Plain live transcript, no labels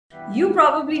You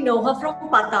probably know her from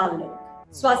Patal Lok.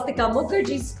 Swastika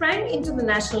Mukherjee sprang into the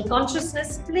national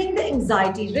consciousness, playing the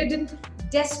anxiety-ridden,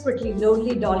 desperately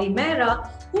lonely Dolly Mehra,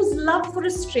 whose love for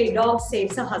a stray dog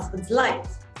saves her husband's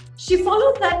life. She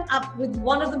followed that up with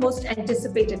one of the most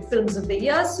anticipated films of the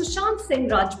year, Sushant Singh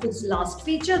Rajput's last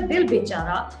feature, Dil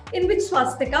Bechara, in which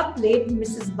Swastika played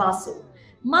Mrs. Basu,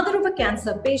 mother of a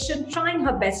cancer patient trying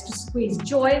her best to squeeze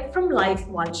joy from life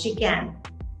while she can.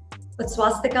 But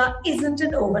Swastika isn't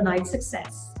an overnight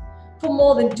success. For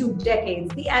more than 2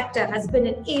 decades, the actor has been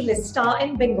an A-list star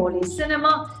in Bengali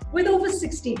cinema with over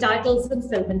 60 titles in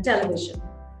film and television.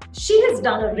 She has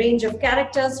done a range of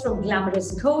characters from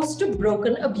glamorous ghost to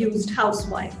broken, abused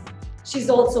housewife. She's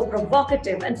also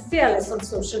provocative and fearless on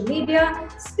social media,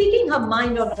 speaking her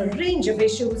mind on a range of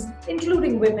issues,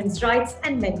 including women's rights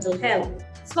and mental health.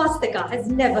 Swastika has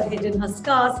never hidden her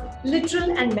scars,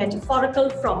 literal and metaphorical,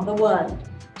 from the world.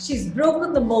 She's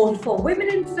broken the mold for women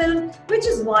in film, which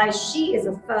is why she is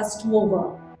a first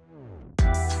mover.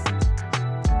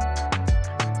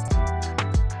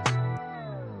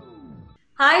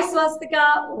 Hi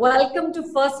Swastika, welcome to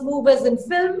First Movers in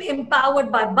Film,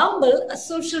 empowered by Bumble, a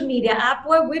social media app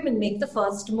where women make the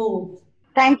first move.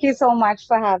 Thank you so much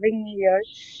for having me here.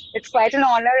 It's quite an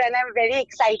honor, and I'm very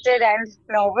excited and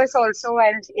nervous also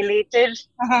and elated.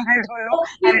 I don't know.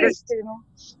 I'm Okay. just.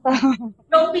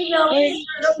 Don't be nervous.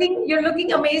 You're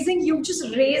looking amazing. You've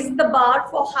just raised the bar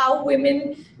for how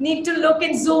women need to look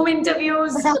in Zoom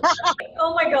interviews.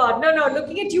 Oh my God. No.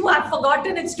 Looking at you, I've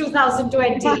forgotten it's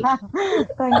 2020.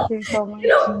 Thank you so much.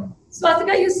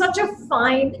 Swastika, you're such a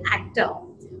fine actor.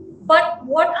 But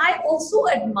what I also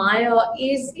admire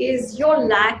is your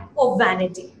lack of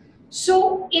vanity.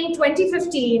 So in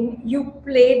 2015, you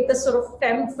played the sort of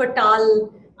femme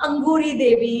fatale Anguri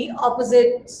Devi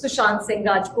opposite Sushant Singh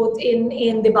Rajput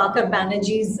in Dibakar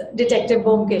Banerjee's Detective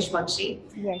Byomkesh Bakshi.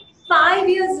 Yes. 5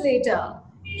 years later,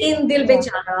 in Dil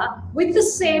Bechara, with the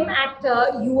same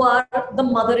actor, you are the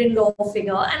mother-in-law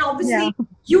figure, and obviously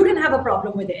you didn't have a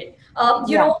problem with it.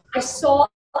 I saw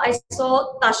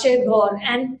Tashe Gaur,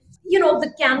 and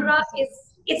the camera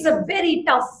it's a very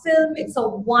tough film. It's a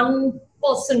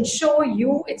one-person show.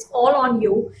 It's all on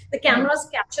you. The camera's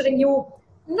capturing you,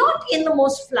 not in the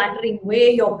most flattering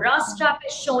way. Your bra strap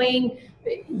is showing.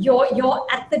 You're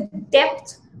at the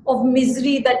depth of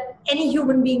misery that any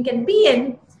human being can be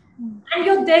in, and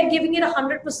you're there giving it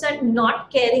 100%,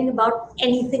 not caring about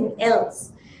anything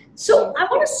else. So I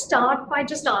want to start by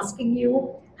just asking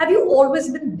you: have you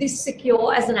always been this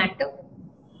secure as an actor?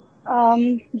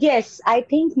 Yes, I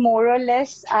think more or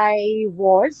less I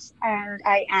was and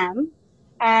I am.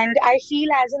 And I feel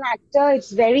as an actor,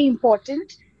 it's very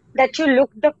important that you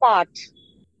look the part.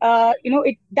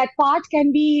 That part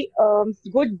can be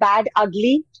good, bad,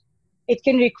 ugly. It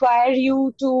can require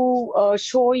you to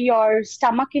show your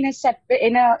stomach in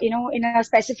a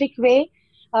specific way.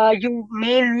 You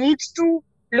may need to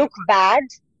look bad,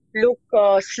 look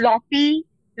sloppy,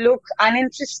 look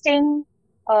uninteresting,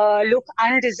 look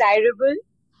undesirable.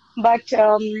 But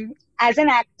as an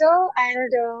actor,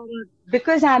 and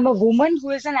because I'm a woman who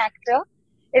is an actor,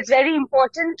 it's very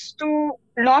important to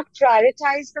not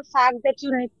prioritize the fact that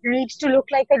you need to look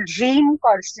like a dream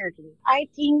constantly. I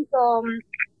think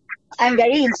I'm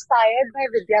very inspired by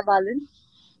Vidya Balan,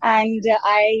 and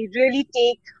I really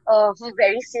take her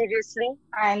very seriously.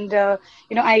 And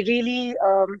I really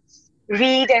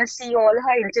read and see all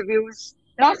her interviews.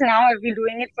 Not now; I've been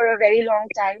doing it for a very long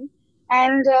time,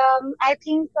 and I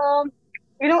think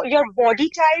your body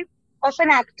type of an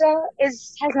actor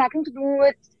has nothing to do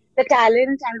with the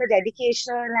talent and the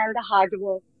dedication and the hard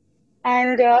work.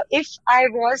 And if I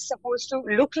was supposed to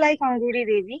look like Anguri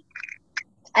Devi,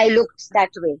 I looked that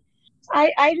way.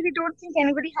 I really don't think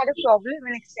anybody had a problem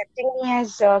in accepting me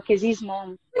as Kizzy's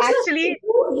mom. Actually,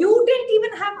 You didn't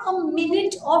even have a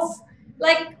minute of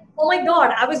like, oh my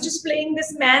God, I was just playing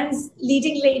this man's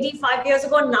leading lady 5 years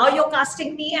ago. Now you're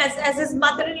casting me as his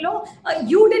mother-in-law.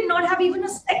 You did not have even a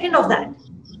second of that.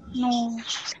 no.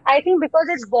 I think because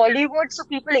it's Bollywood, so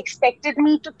people expected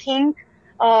me to think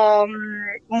um,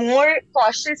 more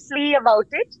cautiously about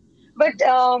it. But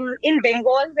in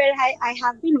Bengal, where I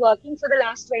have been working for the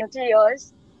last 20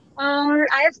 years,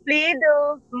 I have played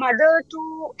mother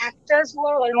to actors who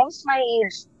are almost my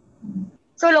age.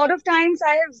 So a lot of times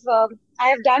I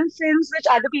have done films which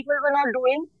other people were not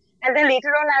doing, and then later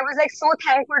on I was like so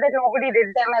thankful that nobody did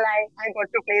them, and I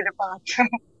got to play the part.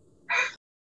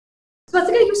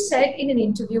 Swastika, you said in an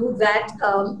interview that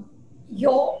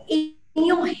you're in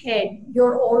your head,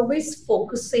 you're always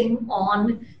focusing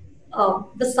on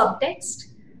the subtext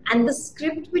and the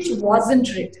script which wasn't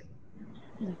written.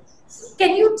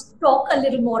 Can you talk a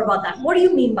little more about that? What do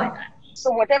you mean by that?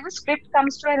 So whatever script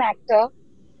comes to an actor,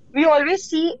 we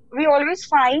always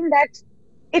find that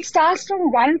it starts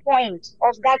from one point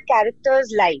of that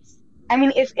character's life. I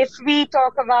mean, if we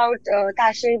talk about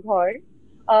Tashay Bhaur,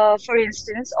 for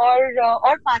instance, or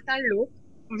Patal Lok,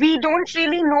 we don't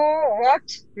really know what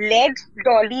led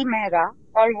Dolly Mehra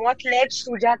or what led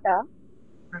Sujata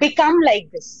become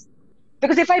like this.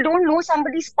 Because if I don't know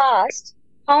somebody's past,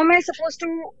 how am I supposed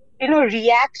to,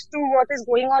 react to what is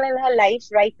going on in her life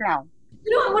right now?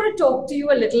 I want to talk to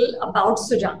you a little about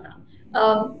Sujata.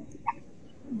 Um,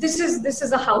 this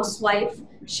is a housewife.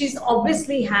 She's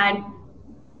obviously had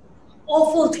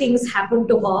awful things happen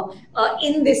to her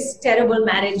in this terrible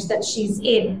marriage that she's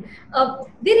in.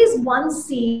 There is one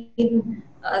scene,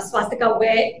 Swastika,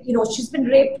 where she's been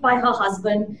raped by her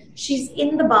husband. She's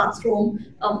in the bathroom.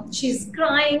 She's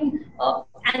crying,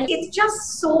 and it's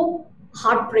just so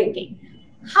heartbreaking.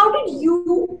 How did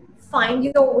you find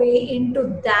your way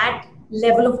into that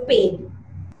level of pain?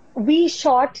 We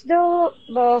shot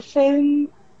the film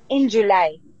in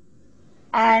July,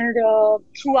 and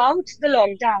throughout the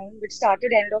lockdown, which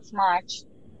started end of March,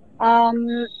 um,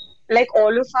 like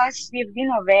all of us, we've been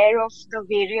aware of the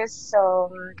various,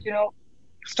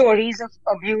 stories of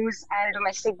abuse and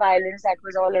domestic violence that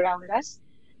was all around us.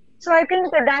 So I think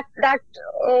that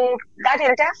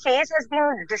entire phase has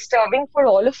been disturbing for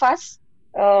all of us,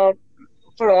 uh,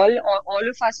 for all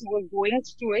of us who were going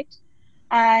through it.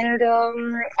 And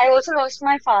I also lost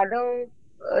my father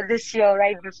this year,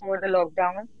 right before the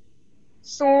lockdown.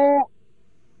 So,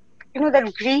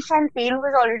 that grief and pain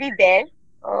was already there.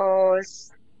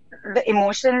 The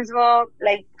emotions were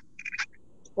like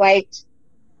quite,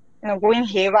 going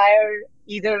haywire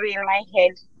either way in my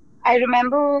head. I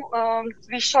remember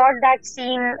we shot that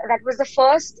scene. That was the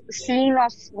first scene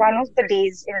of one of the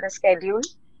days in the schedule,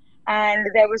 and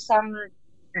there was some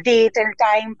date and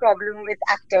time problem with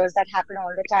actors that happen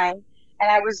all the time. And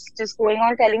I was just going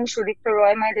on telling Shudikta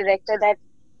Roy, my director, that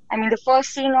I mean the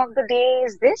first scene of the day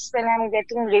is this when I'm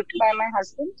getting raped by my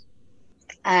husband,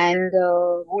 and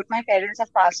both my parents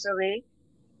have passed away.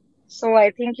 So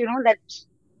I think that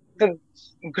the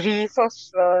grief of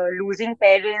losing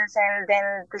parents and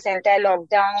then this entire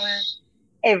lockdown,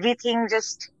 everything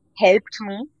just helped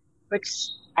me, which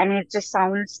I mean, it just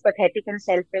sounds pathetic and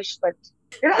selfish, but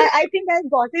I think I've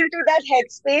got into that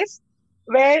headspace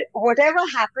where whatever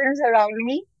happens around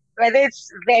me, whether it's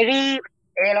very,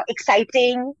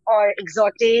 exciting or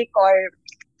exotic or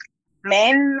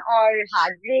men or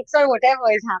heartbreaks or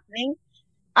whatever is happening,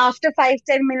 after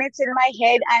 5-10 minutes in my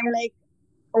head, I'm like,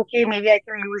 okay, maybe I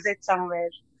can use it somewhere.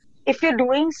 If you're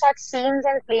doing such scenes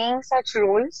and playing such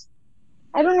roles,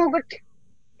 I don't know,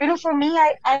 but for me,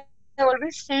 I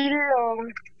always feel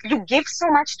you give so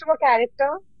much to a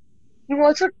character, you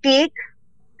also take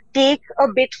a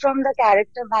bit from the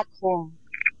character back home.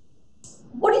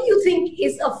 What do you think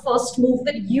is a first move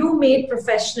that you made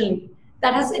professionally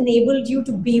that has enabled you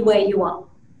to be where you are?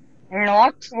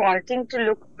 Not wanting to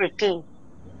look pretty,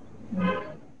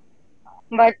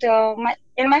 but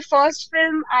in my first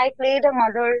film, I played a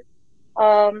mother.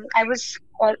 I was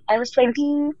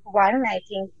 21, I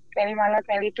think, 21 or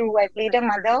 22. I played a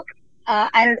mother,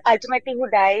 and ultimately who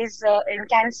dies in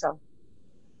cancer.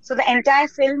 So the entire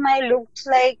film, I looked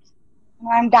like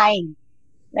I'm dying,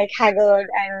 like haggard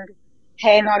and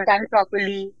hair not done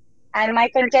properly. And my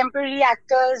contemporary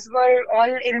actors were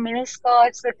all in mini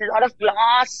skirts with a lot of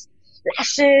gloss,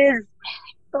 lashes,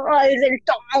 pearls and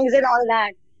tongs and all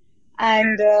that.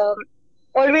 And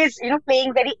always,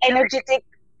 playing very energetic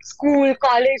school,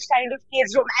 college kind of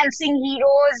kids, romancing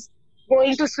heroes,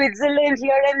 going to Switzerland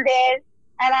here and there.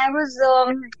 And I was,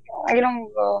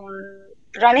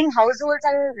 running households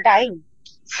and dying.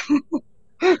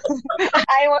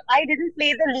 I didn't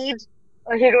play the lead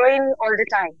heroine all the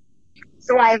time.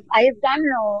 So I've done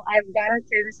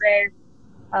films where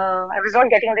I was not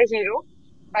getting the hero,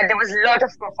 but there was a lot of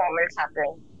performance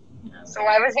happening. So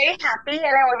I was very happy,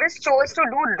 and I always chose to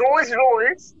do those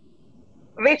roles,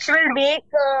 which will make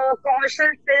commercial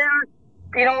film,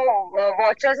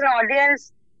 watchers and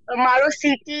audience maro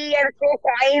city and throw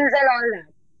coins and all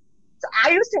that. So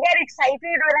I used to get excited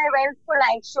when I went for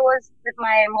night shows with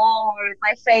my mom or with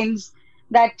my friends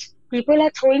that people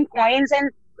are throwing coins and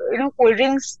cold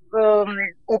drinks,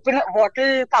 open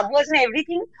bottle covers and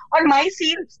everything on my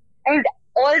scenes. I mean,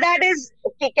 all that is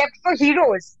kept for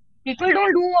heroes. People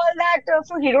don't do all that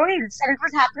for heroines, and it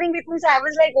was happening with me. So I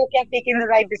was like, okay, I've taken the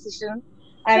right decision,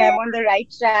 and I'm on the right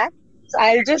track. So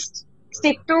I'll just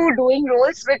stick to doing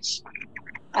roles which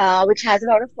has a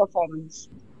lot of performance.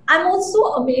 I'm also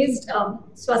amazed,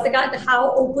 Swastika, at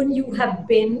how open you have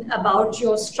been about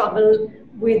your struggle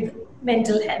with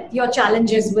mental health, your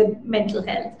challenges with mental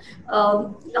health.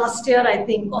 Last year, I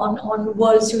think, on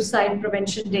World Suicide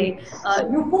Prevention Day,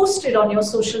 you posted on your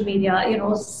social media,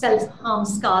 self-harm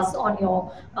scars on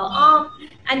your arm,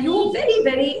 and you were very,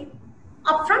 very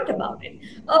upfront about it.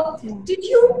 Did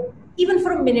you, even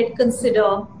for a minute,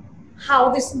 consider how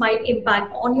this might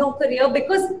impact on your career?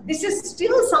 Because this is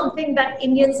still something that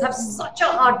Indians have such a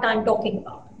hard time talking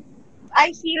about.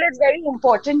 I feel it's very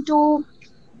important to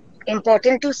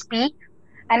speak,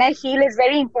 and I feel it's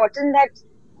very important that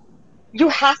you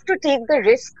have to take the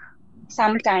risk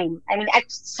sometime. I mean, at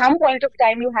some point of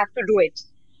time, you have to do it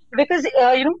because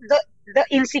the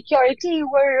insecurity you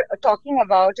were talking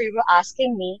about, you were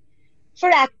asking me. For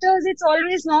actors, it's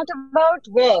always not about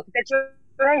work that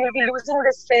you'll be losing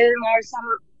this film or some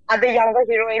other younger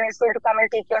heroine is going to come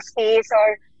and take your space,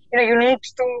 or you need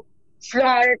to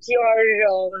flaunt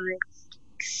your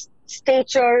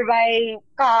stature by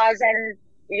cars and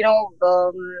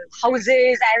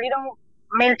houses and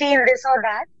maintain this or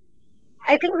that.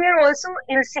 I think we are also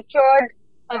insecure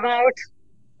about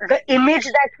the image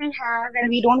that we have and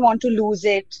we don't want to lose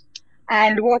it.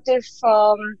 And what if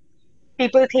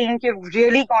people think you've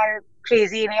really gone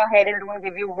crazy in your head and don't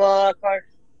give you work, or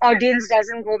audience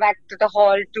doesn't go back to the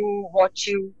hall to watch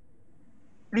you?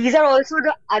 These are also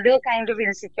the other kind of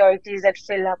insecurities that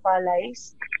fill up our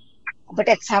lives. But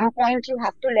at some point, you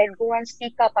have to let go and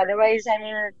speak up. Otherwise, I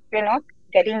mean, we're not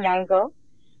getting younger.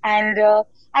 And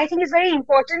I think it's very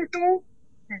important to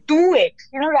do it,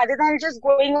 rather than just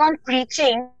going on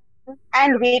preaching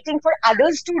and waiting for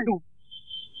others to do.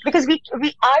 Because we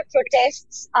our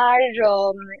protests, our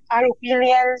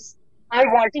opinions,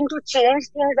 our wanting to change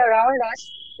things around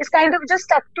us is kind of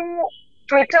just up to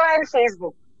Twitter and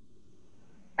Facebook.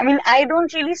 I mean, I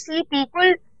don't really see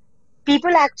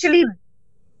people actually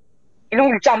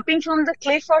jumping from the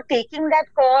cliff or taking that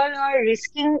call or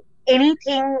risking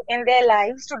anything in their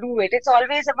lives to do it. It's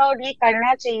always about ye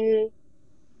karna chahiye,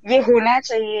 ye hona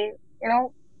chahiye, you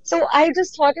know. So I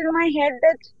just thought in my head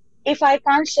that if I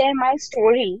can't share my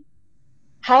story,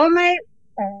 how am I,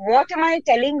 what am I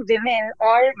telling women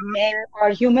or men or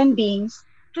human beings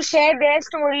to share their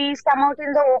stories, come out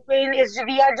in the open?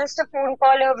 We are just a phone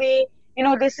call away.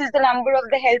 This is the number of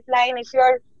the helpline. If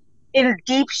you're in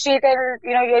deep shit and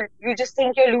you just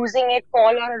think you're losing it,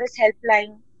 call on this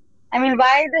helpline. I mean,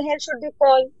 why the hell should they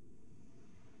call?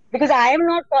 Because I am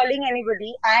not calling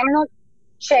anybody. I am not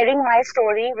sharing my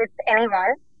story with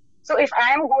anyone. So if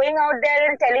I am going out there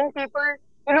and telling people,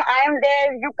 I am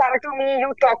there, you come to me,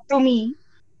 you talk to me,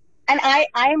 and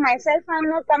I myself am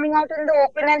not coming out in the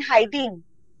open and hiding,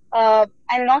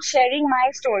 and not sharing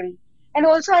my story. And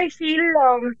also I feel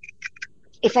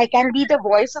if I can be the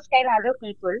voice of 10 other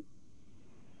people,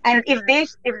 and if they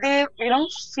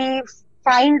see,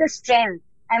 find the strength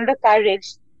and the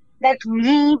courage that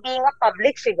me being a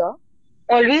public figure,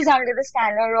 always under the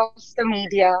scanner of the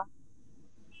media,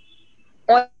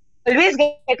 always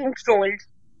getting trolled,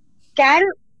 can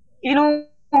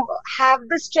have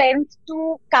the strength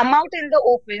to come out in the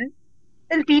open,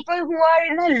 then people who are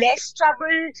in a less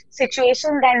troubled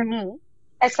situation than me,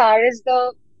 as far as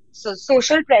the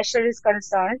social pressure is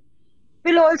concerned,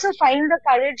 will also find the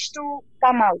courage to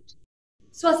come out.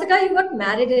 Swastika, you got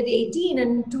married at 18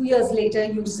 and 2 years later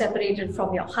you separated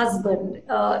from your husband.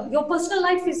 Your personal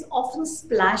life is often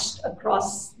splashed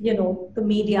across, the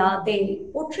media. They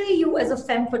portray you as a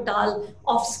femme fatale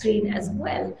off screen as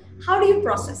well. How do you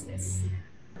process this?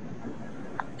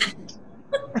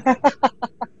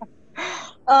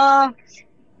 Uh,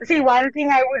 See, one thing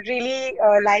I would really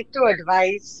like to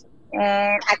advise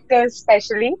actors,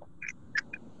 especially,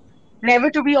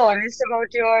 never to be honest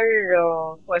about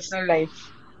your personal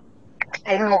life.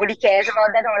 I think nobody cares about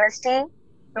that honesty.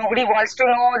 Nobody wants to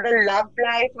know the love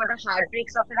life or the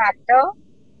heartbreaks of an actor.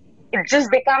 It just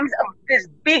becomes this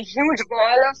big, huge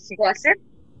ball of gossip,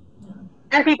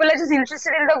 and people are just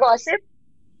interested in the gossip.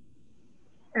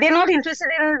 They're not interested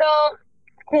in the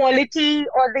quality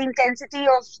or the intensity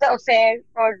of the affair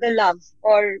or the love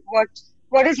or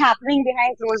what is happening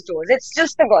behind closed doors. It's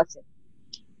just the gossip.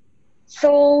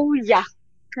 So yeah,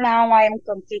 now I am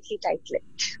completely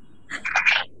tight-lipped.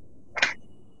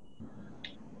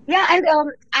 Yeah, and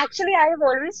actually I have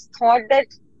always thought that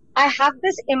I have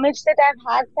this image that I've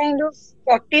had kind of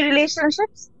 40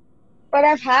 relationships, but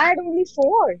I've had only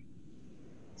 4.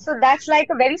 So that's like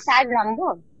a very sad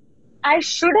number. I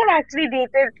should have actually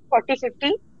dated 40,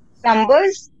 50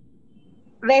 numbers.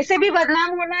 वैसे भी बदनाम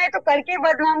होना है तो करके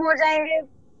बदनाम हो जाएंगे,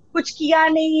 कुछ किया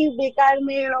नहीं बेकार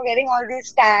में, getting all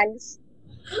these tags.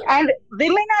 And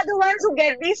women are the ones who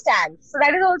get these tags. So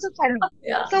that is also funny.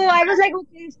 Yeah. So I was like,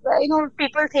 okay, if,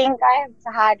 people think I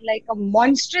have had like a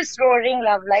monstrous roaring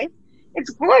love life. It's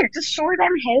good. Just show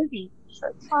them healthy. So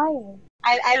it's fine.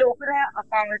 I'll open an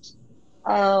account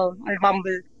on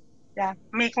Bumble. Yeah,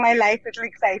 make my life a little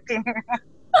exciting.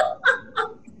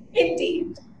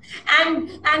 Indeed.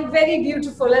 And very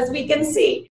beautiful, as we can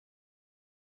see.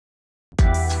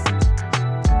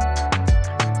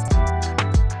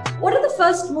 What are the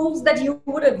first moves that you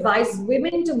would advise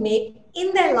women to make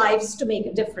in their lives to make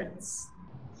a difference?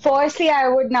 Firstly, I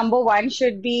would number one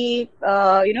should be,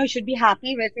 should be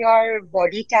happy with your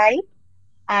body type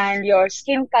and your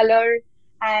skin color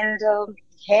and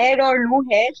hair or no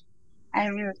hair. I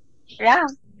mean, yeah,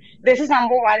 this is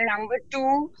number one. Number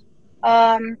two,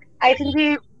 I think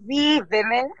we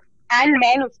women and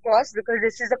men, of course, because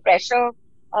this is a pressure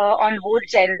on both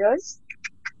genders.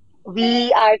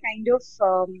 We are kind of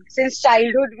since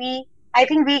childhood. I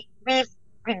think we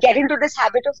get into this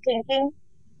habit of thinking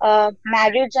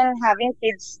marriage and having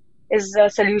kids is a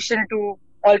solution to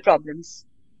all problems.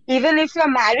 Even if your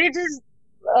marriage is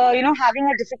having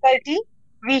a difficulty,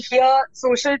 we hear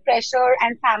social pressure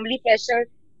and family pressure.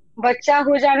 बच्चा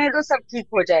हो जाने तो सब ठीक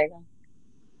हो जाएगा.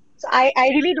 So I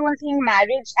really don't think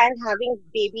marriage and having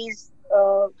babies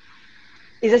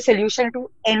is a solution to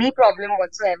any problem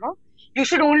whatsoever. You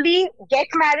should only get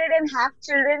married and have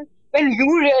children when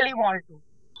you really want to.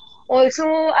 Also,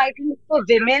 I think for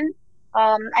women,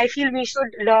 I feel we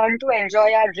should learn to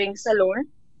enjoy our drinks alone.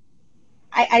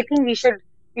 I think we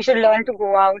should learn to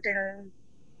go out and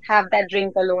have that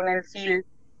drink alone and feel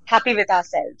happy with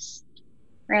ourselves.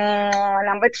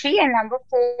 Number three and number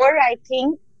four, I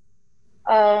think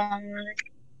um,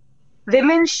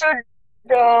 women should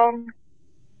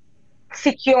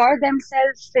secure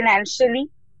themselves financially.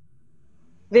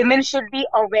 Women should be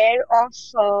aware of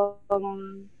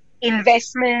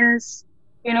investments,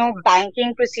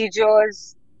 banking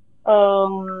procedures,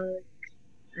 um,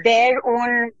 their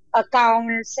own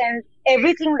accounts, and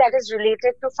everything that is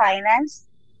related to finance.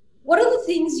 What are the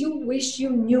things you wish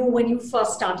you knew when you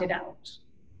first started out?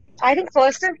 I think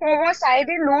first and foremost, I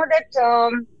didn't know that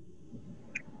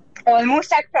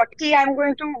almost at 40, I'm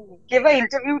going to give an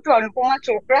interview to Anupama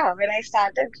Chopra when I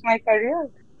started my career.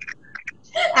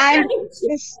 And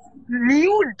this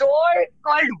new door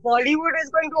called Bollywood is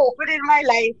going to open in my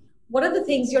life. What are the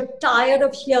things you're tired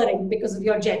of hearing because of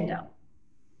your gender?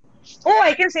 Oh,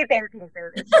 I can say 10 things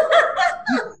in this.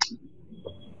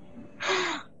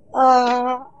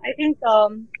 I think,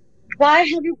 why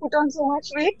have you put on so much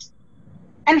weight?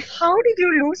 And how did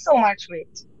you lose so much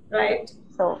weight? Right.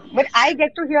 So, but I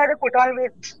get to hear the put on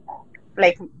weight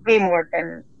like way more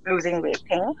than losing weight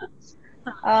thing.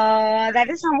 That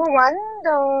is number one.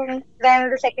 Then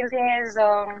the second thing is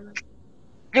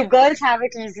you girls have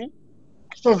it easy.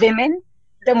 For women,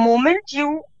 the moment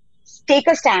you take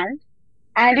a stand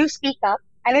and you speak up,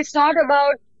 and it's not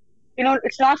about,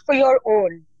 it's not for your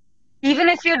own. Even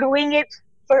if you're doing it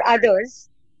for others,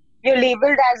 you're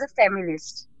labeled as a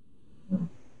feminist.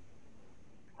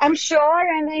 I'm sure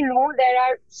and I know there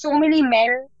are so many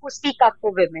men who speak up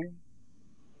for women.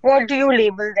 What do you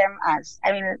label them as?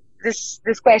 I mean, this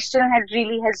question has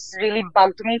really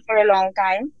bugged me for a long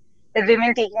time. The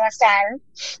women taking a stand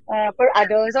for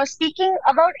others or speaking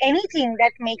about anything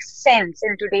that makes sense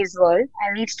in today's world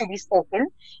and needs to be spoken,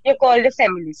 you're called a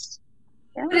feminist.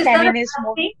 But is that a Feminist.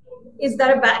 bad thing? Is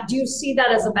that a bad? Do you see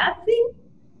that as a bad thing?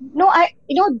 No,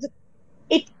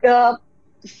 it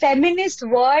feminist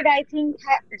word I think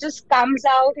just comes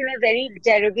out in a very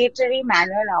derogatory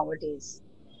manner nowadays.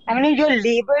 I mean, you're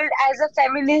labeled as a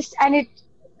feminist, and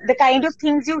the kind of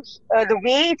things the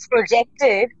way it's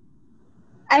projected.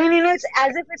 I mean, it's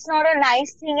as if it's not a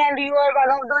nice thing, and you are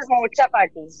one of those mocha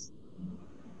parties.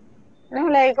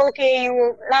 Like, okay,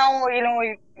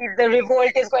 the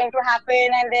revolt is going to happen,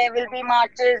 and there will be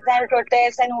marches and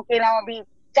protests, and okay, now abhi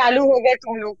chalu ho gaya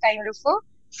tum log, kind of a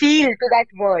feel to that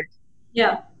word.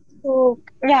 Yeah. So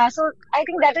yeah, so I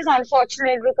think that is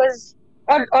unfortunate because,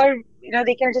 or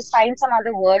they can just find some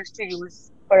other words to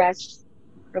use for us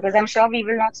because I'm sure we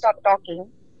will not stop talking.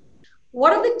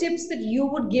 What are the tips that you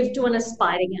would give to an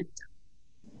aspiring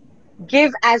actor?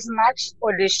 Give as much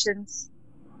auditions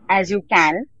as you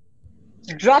can.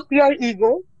 Drop your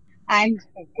ego and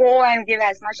go and give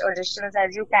as much auditions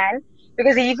as you can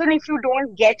because even if you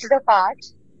don't get the part,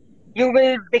 you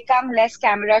will become less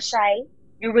camera shy.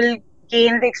 You will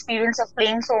gain the experience of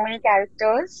playing so many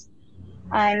characters,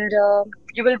 and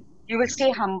you will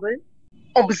stay humble.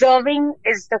 Observing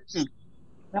is the key.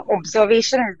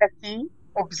 Observation is the key.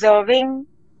 Observing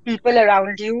people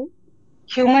around you,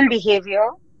 human behavior,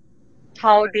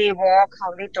 how they walk,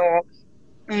 how they talk,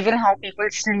 even how people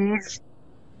sneeze,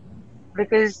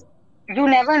 because you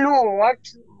never know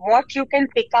what you can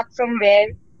pick up from where,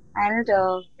 and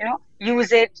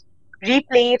use it,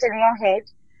 replay it in your head.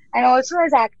 And also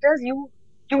as actors,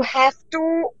 you have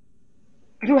to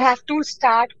you have to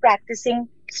start practicing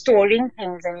storing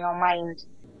things in your mind.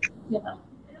 Yeah.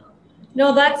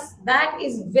 No, that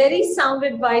is very sound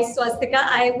advice, Swastika.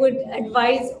 I would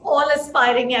advise all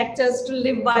aspiring actors to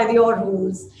live by your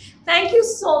rules. Thank you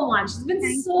so much. It's been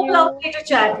Thank so you. lovely to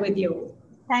chat with you.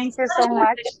 Thank you Such so a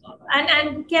much. pleasure.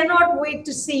 And cannot wait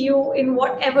to see you in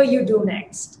whatever you do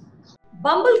next.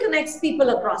 Bumble connects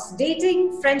people across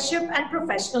dating, friendship, and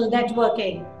professional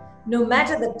networking. No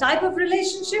matter the type of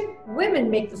relationship, women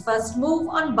make the first move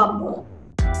on Bumble.